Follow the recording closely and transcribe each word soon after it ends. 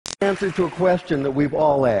Answer to a question that we've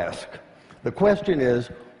all asked. The question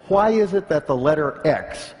is, why is it that the letter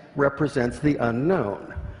X represents the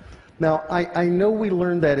unknown? Now, I know we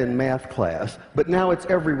learned that in math class, but now it's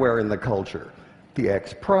everywhere in the culture. The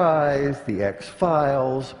X Prize, the X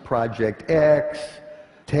Files, Project X,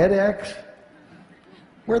 TEDx.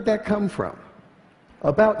 Where'd that come from?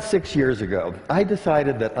 About 6 years ago, I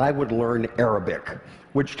decided that I would learn Arabic,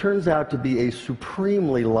 which turns out to be a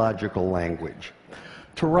supremely logical language.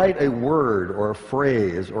 To write a word or a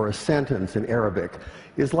phrase or a sentence in Arabic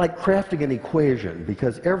is like crafting an equation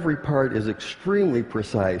because every part is extremely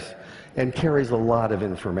precise and carries a lot of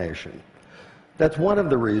information. That's one of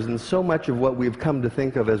the reasons so much of what we've come to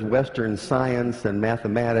think of as Western science and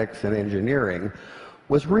mathematics and engineering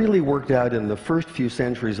was really worked out in the first few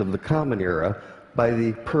centuries of the Common Era by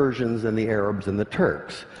the Persians and the Arabs and the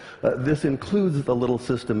Turks. This includes the little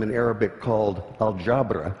system in Arabic called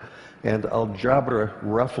algebra, and algebra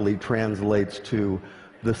roughly translates to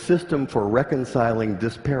the system for reconciling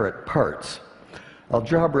disparate parts.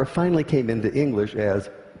 Algebra finally came into English as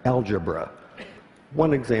algebra,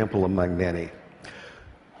 one example among many.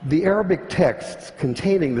 The Arabic texts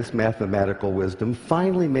containing this mathematical wisdom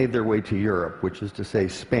finally made their way to Europe, which is to say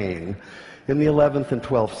Spain, in the 11th and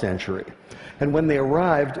 12th century. And when they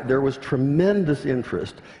arrived, there was tremendous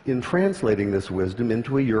interest in translating this wisdom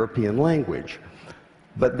into a European language.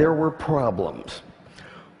 But there were problems.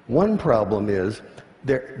 One problem is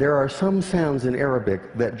there are some sounds in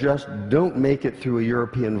Arabic that just don't make it through a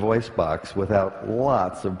European voice box without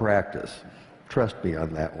lots of practice. Trust me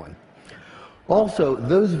on that one. Also,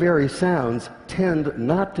 those very sounds tend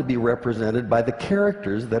not to be represented by the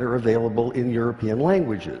characters that are available in European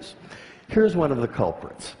languages. Here's one of the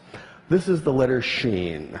culprits. This is the letter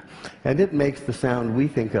sheen, and it makes the sound we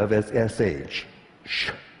think of as sh.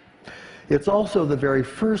 Sh. It's also the very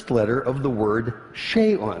first letter of the word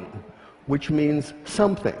shay'un, which means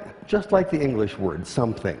something, just like the English word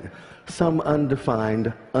something, some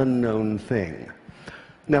undefined, unknown thing.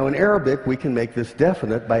 Now, in Arabic, we can make this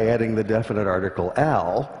definite by adding the definite article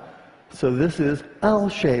al, so this is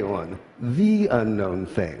al-shay'un, the unknown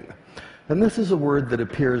thing. And this is a word that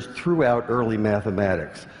appears throughout early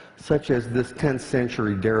mathematics, such as this 10th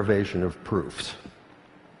century derivation of proofs.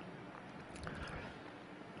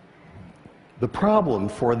 The problem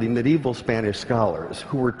for the medieval Spanish scholars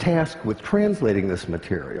who were tasked with translating this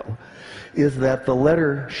material is that the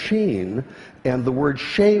letter sheen and the word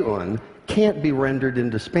shay'un can't be rendered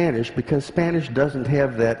into Spanish because Spanish doesn't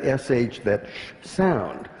have that sh, that sh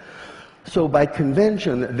sound. So by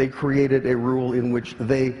convention, they created a rule in which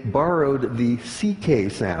they borrowed the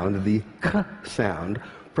ck sound, the k sound,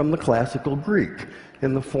 from the classical Greek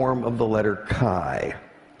in the form of the letter chi.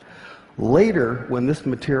 Later, when this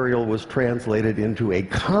material was translated into a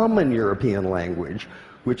common European language,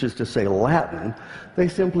 which is to say Latin, they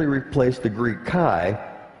simply replaced the Greek chi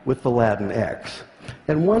with the Latin x.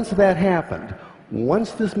 And once that happened,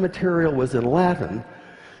 once this material was in Latin,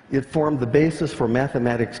 it formed the basis for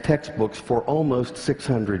mathematics textbooks for almost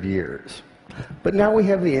 600 years. But now we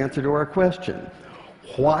have the answer to our question.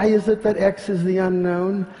 Why is it that x is the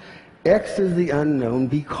unknown? X is the unknown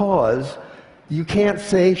because you can't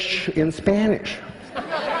say sh in Spanish.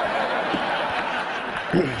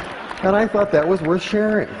 And I thought that was worth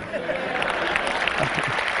sharing.